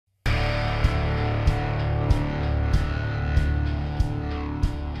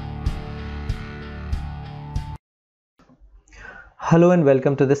Hello and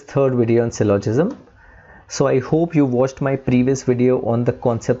welcome to this third video on syllogism. So I hope you watched my previous video on the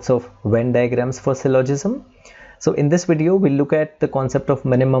concepts of Venn diagrams for syllogism. So in this video we'll look at the concept of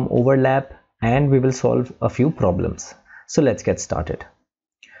minimum overlap and we will solve a few problems. So let's get started.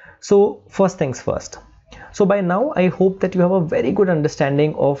 So first things first. So by now I hope that you have a very good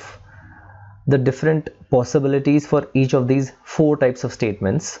understanding of the different possibilities for each of these four types of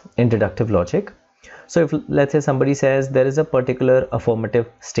statements in deductive logic. So if let's say somebody says there is a particular affirmative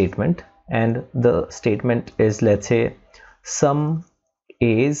statement and the statement is, let's say, some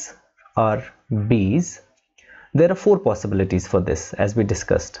A's are B's, there are four possibilities for this as we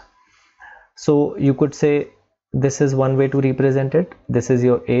discussed. So you could say this is one way to represent it. This is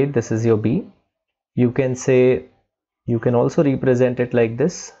your A, this is your B. You can say, you can also represent it like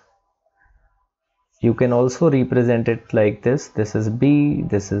this. You can also represent it like this. This is B,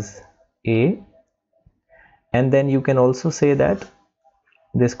 this is A. And then you can also say that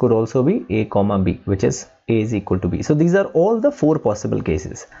this could also be A comma B, which is A is equal to B. So these are all the four possible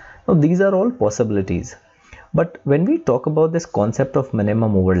cases. Now these are all possibilities. But when we talk about this concept of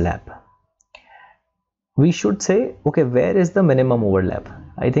minimum overlap, we should say, okay, where is the minimum overlap?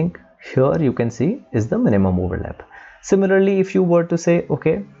 I think here you can see is the minimum overlap. Similarly, if you were to say,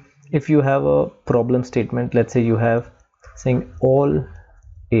 okay, if you have a problem statement, let's say you have saying all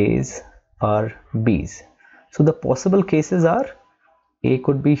A's are B's. So the possible cases are A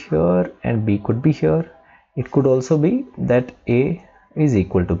could be here and B could be here. It could also be that A is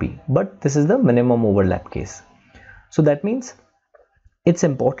equal to B, but this is the minimum overlap case. So that means it's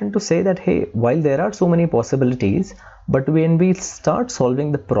important to say that, hey, while there are so many possibilities, but when we start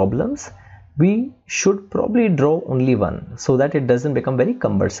solving the problems, we should probably draw only one so that it doesn't become very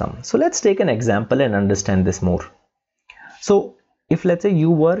cumbersome. So let's take an example and understand this more. So if let's say you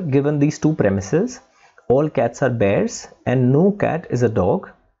were given these two premises, all cats are bears and no cat is a dog,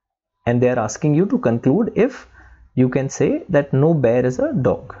 and they are asking you to conclude if you can say that no bear is a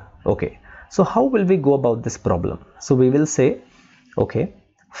dog. Okay, so how will we go about this problem? So we will say, okay,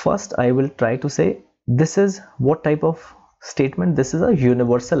 first I will try to say this is what type of statement? This is a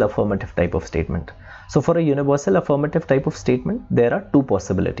universal affirmative type of statement. So for a universal affirmative type of statement, there are two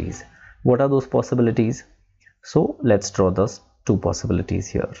possibilities. What are those possibilities? So let's draw those two possibilities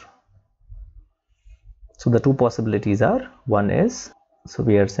here. So the two possibilities are, one is, so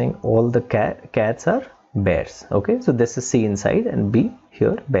we are saying all the cats are bears. Okay, so this is C inside and B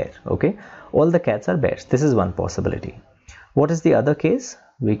here bear. Okay, all the cats are bears. This is one possibility. What is the other case?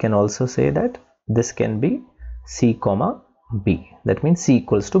 We can also say that this can be C comma B. That means C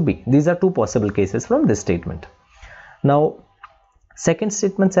equals to B. These are two possible cases from this statement. Now second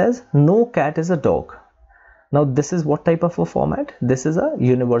statement says no cat is a dog. Now this is what type of a format? This is a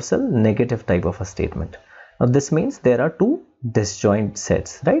universal negative type of a statement. Now this means there are two disjoint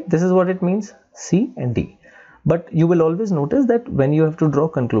sets, right? This is what it means, C and D. But you will always notice that when you have to draw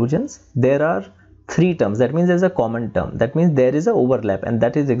conclusions, there are three terms. That means there's a common term. That means there is an overlap, and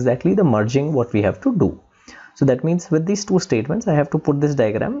that is exactly the merging what we have to do. So that means with these two statements, I have to put this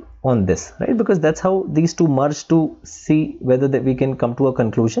diagram on this, right? Because that's how these two merge to see whether we can come to a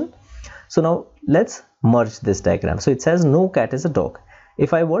conclusion. So now let's merge this diagram. So it says no cat is a dog.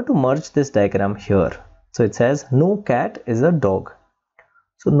 If I were to merge this diagram here, so it says no cat is a dog.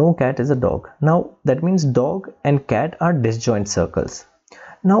 So no cat is a dog. Now that means dog and cat are disjoint circles.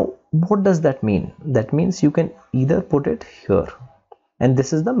 Now what does that mean? That means you can either put it here, and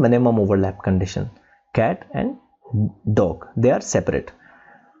this is the minimum overlap condition. Cat and dog, they are separate.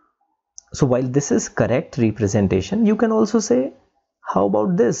 So while this is correct representation, you can also say, how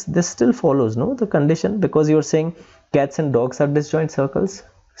about this? This still follows, no, the condition, because you're saying cats and dogs are disjoint circles.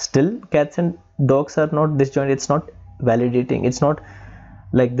 Still cats and dogs are not disjoint. It's not validating. It's not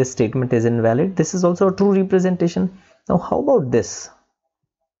like this statement is invalid. This is also a true representation. Now how about this?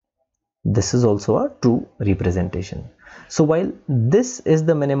 This is also a true representation. So while this is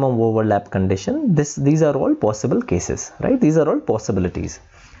the minimum overlap condition, these are all possible cases, right? These are all possibilities.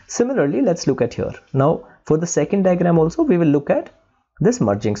 Similarly, let's look at here. Now for the second diagram also, we will look at this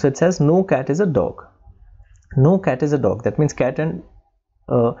merging. So it says no cat is a dog. No cat is a dog. That means cat and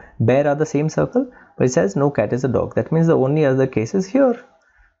bear are the same circle, but it says no cat is a dog. That means the only other case is here,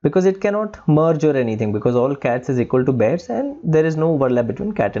 because it cannot merge or anything, because all cats is equal to bears and there is no overlap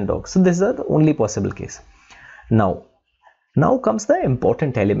between cat and dog. So this is the only possible case. Now comes the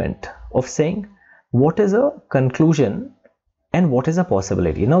important element of saying what is a conclusion and what is a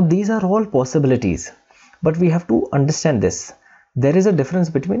possibility. Now these are all possibilities, but we have to understand this. There is a difference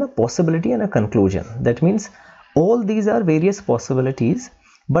between a possibility and a conclusion. That means all these are various possibilities,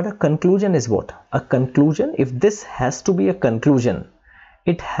 But a conclusion is what? A conclusion, if this has to be a conclusion,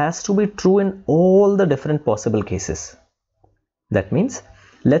 it has to be true in all the different possible cases. That means,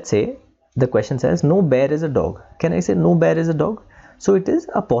 let's say the question says no bear is a dog. Can I say no bear is a dog? So it is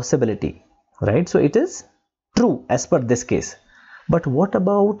a possibility, right? So it is true as per this case. But what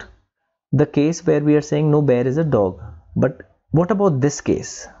about the case where we are saying no bear is a dog? But what about this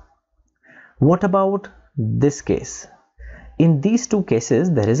case? What about this case? In these two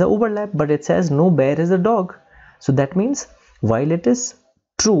cases, there is an overlap, but it says no bear is a dog. So that means while it is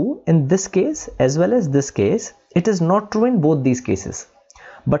true in this case as well as this case, it is not true in both these cases.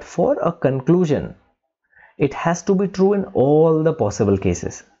 But for a conclusion, it has to be true in all the possible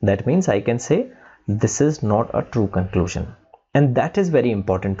cases. That means I can say this is not a true conclusion. And that is very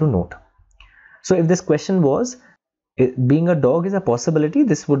important to note. So if this question was being a dog is a possibility,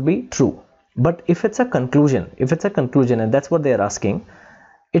 this would be true. But if it's a conclusion, and that's what they are asking,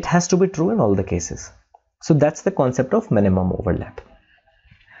 it has to be true in all the cases. So that's the concept of minimum overlap.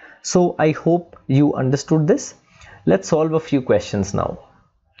 So I hope you understood this. Let's solve a few questions now.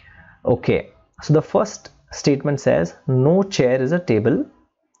 Okay, so the first statement says no chair is a table.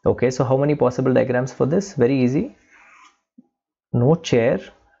 Okay, so how many possible diagrams for this? Very easy. No chair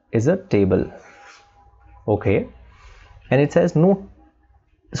is a table. Okay, and it says no.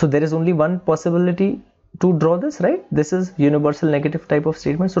 So there is only one possibility to draw this, right? This is universal negative type of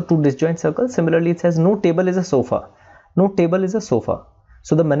statement. So two disjoint circles. Similarly, it says no table is a sofa. No table is a sofa.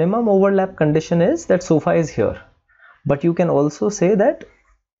 So the minimum overlap condition is that sofa is here. But you can also say that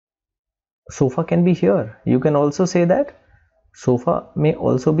sofa can be here. You can also say that sofa may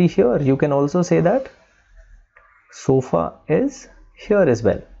also be here. You can also say that sofa is here as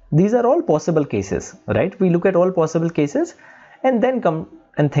well. These are all possible cases, right? We look at all possible cases and then come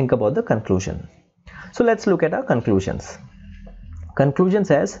and think about the conclusion. So let's look at our conclusions. Conclusion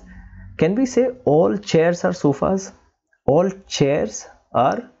says, can we say all chairs are sofas? All chairs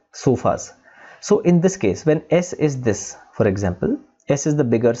are sofas. So in this case, when S is this, for example, S is the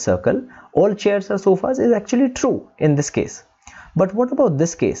bigger circle, all chairs are sofas is actually true in this case. But what about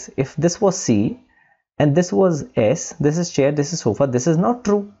this case? If this was C and this was S, this is chair, this is sofa, this is not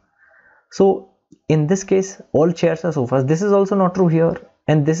true. So in this case, all chairs are sofas. This is also not true here,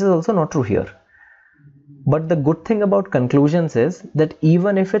 and this is also not true here. But the good thing about conclusions is that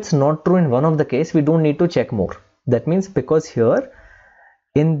even if it's not true in one of the case, we don't need to check more. That means because here,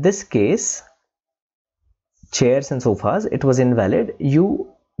 in this case, chairs and sofas, it was invalid.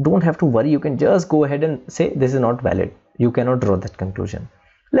 You don't have to worry. You can just go ahead and say this is not valid. You cannot draw that conclusion.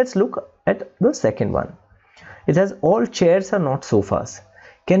 Let's look at the second one. It says all chairs are not sofas.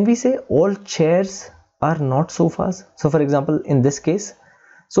 Can we say all chairs are not sofas? So for example, in this case,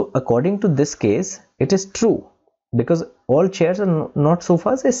 so according to this case, it is true because all chairs are not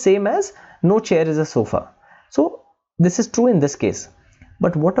sofas is same as no chair is a sofa. So this is true in this case.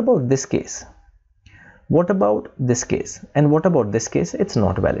 But what about this case? What about this case? And what about this case? It's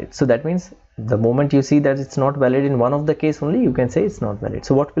not valid. So that means the moment you see that it's not valid in one of the case only, you can say it's not valid.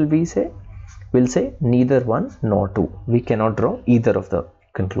 So what will we say? We'll say neither one nor two. We cannot draw either of the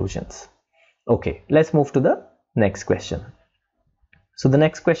conclusions. Okay, let's move to the next question. So the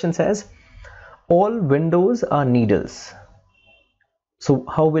next question says all windows are needles. So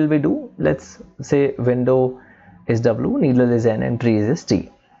how will we do? Let's say window is W, needle is N, and tree is T.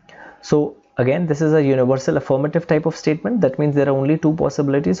 So again, this is a universal affirmative type of statement. That means there are only two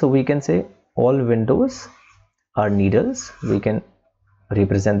possibilities. So we can say all windows are needles. We can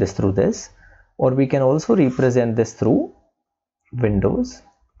represent this through this, or we can also represent this through windows,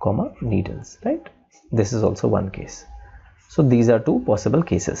 comma, needles, right? This is also one case. So these are two possible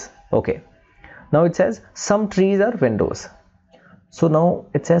cases. Okay. Now it says some trees are windows. So now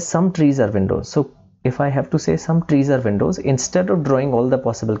it says some trees are windows. So if I have to say some trees are windows, instead of drawing all the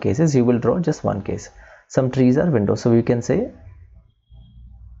possible cases, you will draw just one case. Some trees are windows. So we can say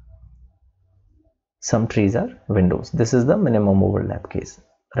some trees are windows. This is the minimum overlap case,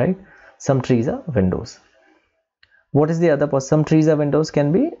 right? Some trees are windows. What is the other possible? Some trees are windows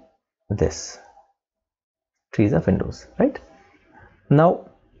can be this. Trees are windows, right? Now,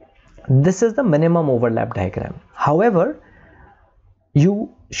 this is the minimum overlap diagram. However,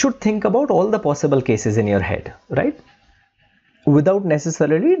 you should think about all the possible cases in your head, right? Without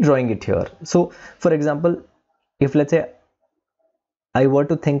necessarily drawing it here. So, for example, if let's say I were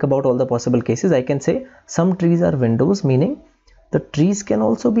to think about all the possible cases, I can say some trees are windows, meaning the trees can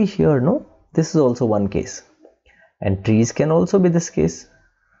also be here, no? This is also one case. And trees can also be this case,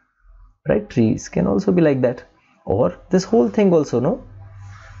 right? Trees can also be like that, or this whole thing also, no?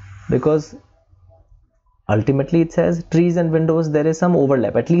 Because ultimately it says trees and windows, there is some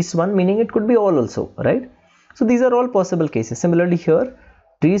overlap, at least one, meaning it could be all also, right? So these are all possible cases. Similarly here,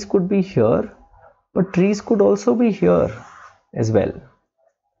 trees could be here, but trees could also be here as well,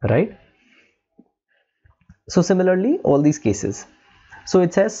 right? So similarly, all these cases. So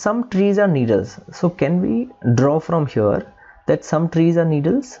it says some trees are needles. So can we draw from here that some trees are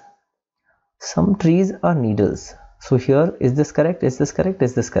needles? Some trees are needles. So here, is this correct? Is this correct?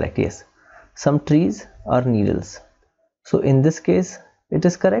 Is this correct? Yes. Some trees are needles. So in this case, it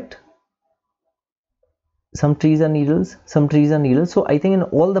is correct. Some trees are needles. Some trees are needles. So I think in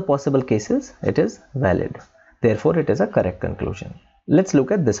all the possible cases, it is valid. Therefore, it is a correct conclusion. Let's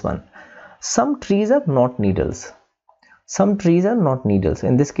look at this one. Some trees are not needles. Some trees are not needles.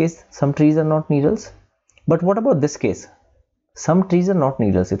 In this case, some trees are not needles. But what about this case? Some trees are not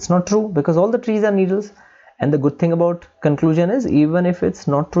needles. It's not true because all the trees are needles. And the good thing about conclusion is, even if it's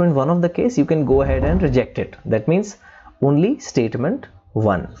not true in one of the case, you can go ahead and reject it. That means only statement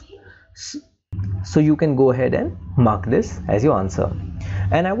 1. So you can go ahead and mark this as your answer.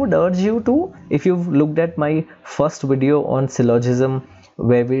 And I would urge you to, if you've looked at my first video on syllogism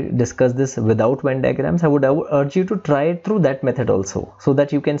where we discuss this without Venn diagrams, I would urge you to try it through that method also, so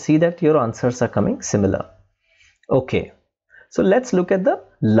that you can see that your answers are coming similar. Okay, so let's look at the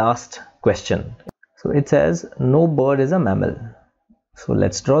last question. So it says no bird is a mammal. So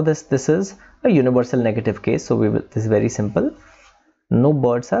let's draw this. This is a universal negative case. So this is very simple. No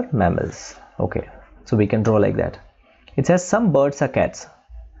birds are mammals. Okay, so we can draw like that. It says some birds are cats.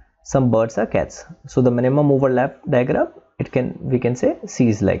 Some birds are cats. So the minimum overlap diagram, we can say C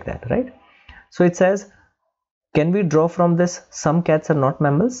is like that, right? So it says, can we draw from this some cats are not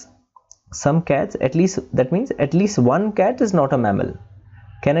mammals? Some cats, at least, that means at least one cat is not a mammal.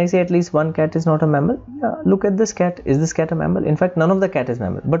 Can I say at least one cat is not a mammal? Yeah, look at this cat. Is this cat a mammal? In fact, none of the cat is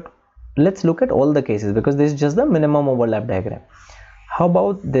mammal. But let's look at all the cases because this is just the minimum overlap diagram. How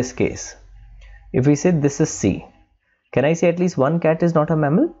about this case? If we say this is C, can I say at least one cat is not a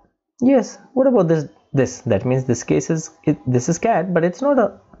mammal? Yes. What about this? That means this case is, this is cat, but it's not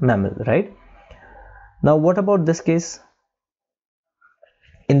a mammal, right? Now, what about this case?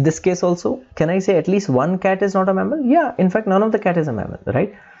 In this case also, can I say at least one cat is not a mammal? Yeah, in fact, none of the cat is a mammal,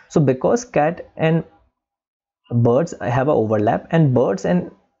 right? So because cat and birds have an overlap and birds and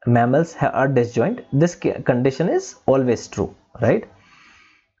mammals are disjoint, this condition is always true, right?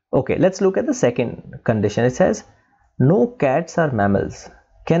 Okay, let's look at the second condition. It says no cats are mammals.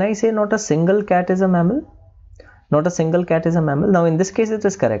 Can I say not a single cat is a mammal? Not a single cat is a mammal. Now in this case it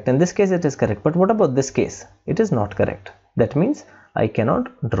is correct. In this case it is correct. But what about this case? It is not correct. That means I cannot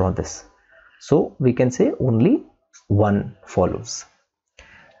draw this. So we can say only one follows.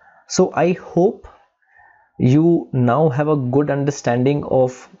 So I hope you now have a good understanding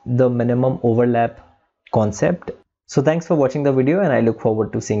of the minimum overlap concept. So thanks for watching the video and I look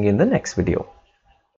forward to seeing you in the next video.